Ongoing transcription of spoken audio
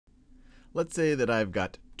let's say that I've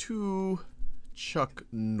got 2 Chuck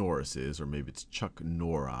Norrises, or maybe it's Chuck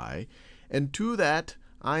Norri, and to that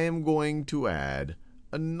I am going to add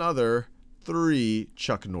another 3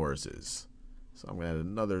 Chuck Norrises. So I'm going to add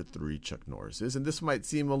another 3 Chuck Norrises, and this might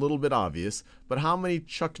seem a little bit obvious, but how many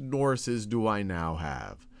Chuck Norrises do I now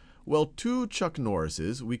have? Well, 2 Chuck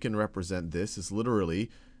Norrises, we can represent this as literally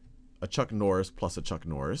a Chuck Norris plus a Chuck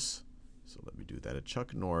Norris. So let me do that, a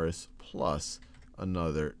Chuck Norris plus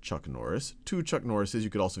another Chuck Norris. 2 Chuck Norrises, you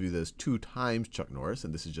could also view that as 2 times Chuck Norris,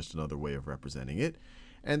 and this is just another way of representing it.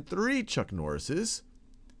 And 3 Chuck Norrises,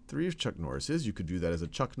 3 Chuck Norrises, you could view that as a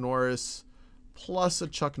Chuck Norris plus a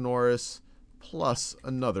Chuck Norris plus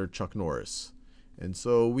another Chuck Norris. And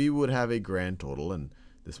so we would have a grand total, and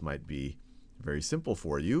this might be very simple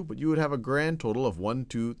for you, but you would have a grand total of 1,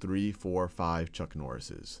 2, 3, 4, 5 Chuck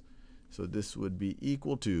Norrises. So this would be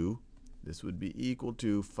equal to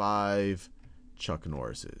 5 Chuck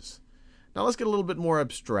Norrises. Now let's get a little bit more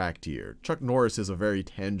abstract here. Chuck Norris is a very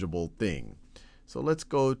tangible thing. So let's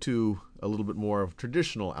go to a little bit more of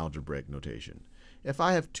traditional algebraic notation. If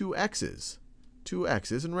I have 2 x's,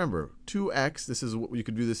 and remember, 2x, this is what you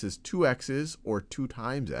could do this as 2x's or 2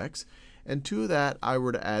 times x, and to that I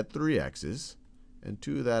were to add 3x's, and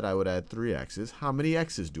to that I would add 3x's. How many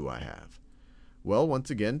x's do I have? Well, once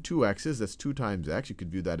again, 2x's, that's 2 times x. You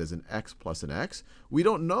could view that as an x plus an x. We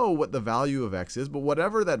don't know what the value of x is, but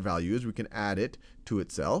whatever that value is, we can add it to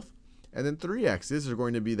itself. And then 3x's are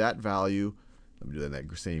going to be that value. Let me do that in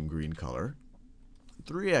that same green color.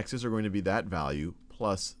 3x's are going to be that value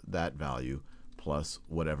plus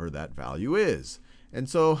whatever that value is. And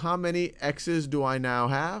so how many x's do I now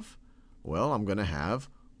have? Well, I'm going to have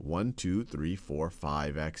 1, 2, 3, 4,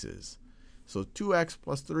 5 x's. So 2x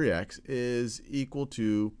plus 3x is equal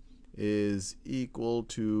to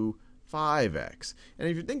 5x. And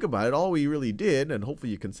if you think about it, all we really did, and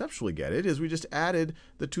hopefully you conceptually get it, is we just added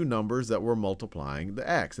the 2 numbers that were multiplying the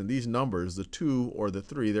x. And these numbers, the 2 or the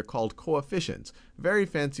 3, they're called coefficients. Very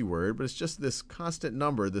fancy word, but it's just this constant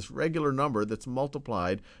number, this regular number that's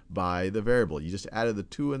multiplied by the variable. You just added the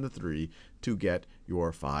 2 and the 3 to get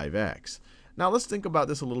your 5x. Now let's think about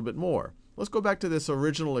this a little bit more. Let's go back to this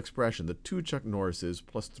original expression, the 2 Chuck Norrises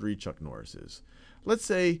plus 3 Chuck Norrises. Let's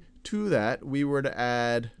say to that we were to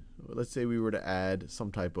add, let's say we were to add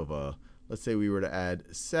 7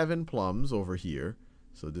 plums over here.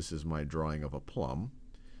 So this is my drawing of a plum.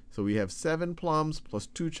 So we have 7 plums plus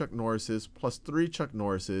 2 Chuck Norrises plus 3 Chuck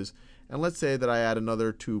Norrises, and let's say that I add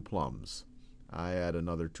another 2 plums. I add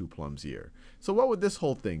another 2 plums here. So what would this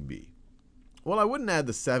whole thing be? Well, I wouldn't add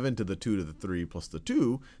the 7 to the 2 to the 3 plus the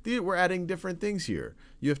 2. We're adding different things here.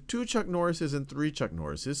 You have 2 Chuck Norrises and 3 Chuck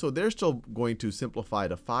Norrises, so they're still going to simplify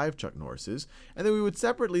to 5 Chuck Norrises. And then we would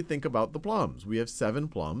separately think about the plums. We have 7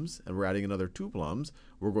 plums, and we're adding another 2 plums.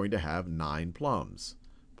 We're going to have 9 plums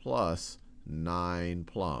plus 9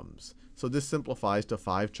 plums. So this simplifies to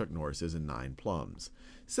 5 Chuck Norrises and 9 plums.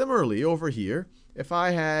 Similarly, over here, if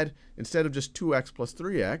I had, instead of just 2x plus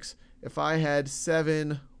 3x, if I had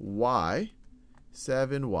 7y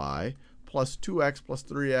plus 2x plus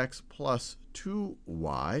 3x plus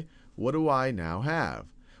 2y, what do I now have?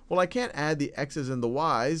 Well, I can't add the x's and the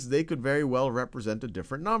y's. They could very well represent a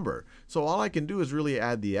different number. So all I can do is really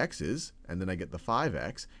add the x's, and then I get the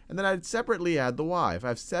 5x, and then I'd separately add the y. If I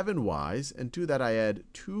have 7 y's, and to that I add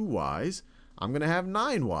 2 y's, I'm going to have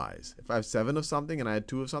 9 y's. If I have 7 of something and I add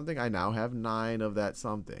 2 of something, I now have 9 of that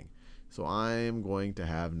something. So I'm going to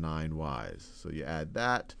have 9 y's. So you add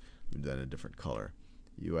that. Do that in a different color.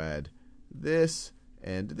 You add this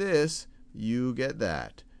and this, you get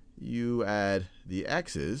that. You add the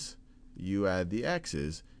x's, you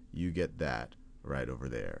get that right over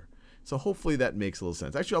there. So hopefully that makes a little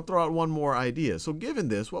sense. Actually, I'll throw out one more idea. So given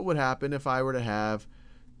this, what would happen if I were to have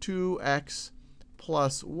 2x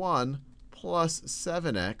plus 1 plus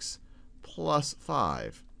 7x plus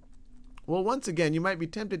 5? Well, once again, you might be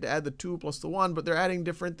tempted to add the 2 plus the 1, but they're adding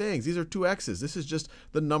different things. These are 2 x's. This is just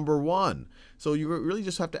the number 1. So you really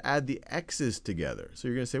just have to add the x's together. So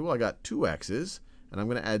you're going to say, well, I got 2 x's, and I'm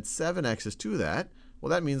going to add 7 x's to that.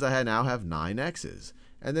 Well, that means I now have 9 x's.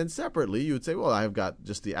 And then separately, you would say, well, I've got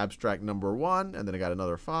just the abstract number 1, and then I got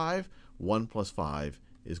another 5. 1 plus 5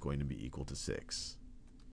 is going to be equal to 6.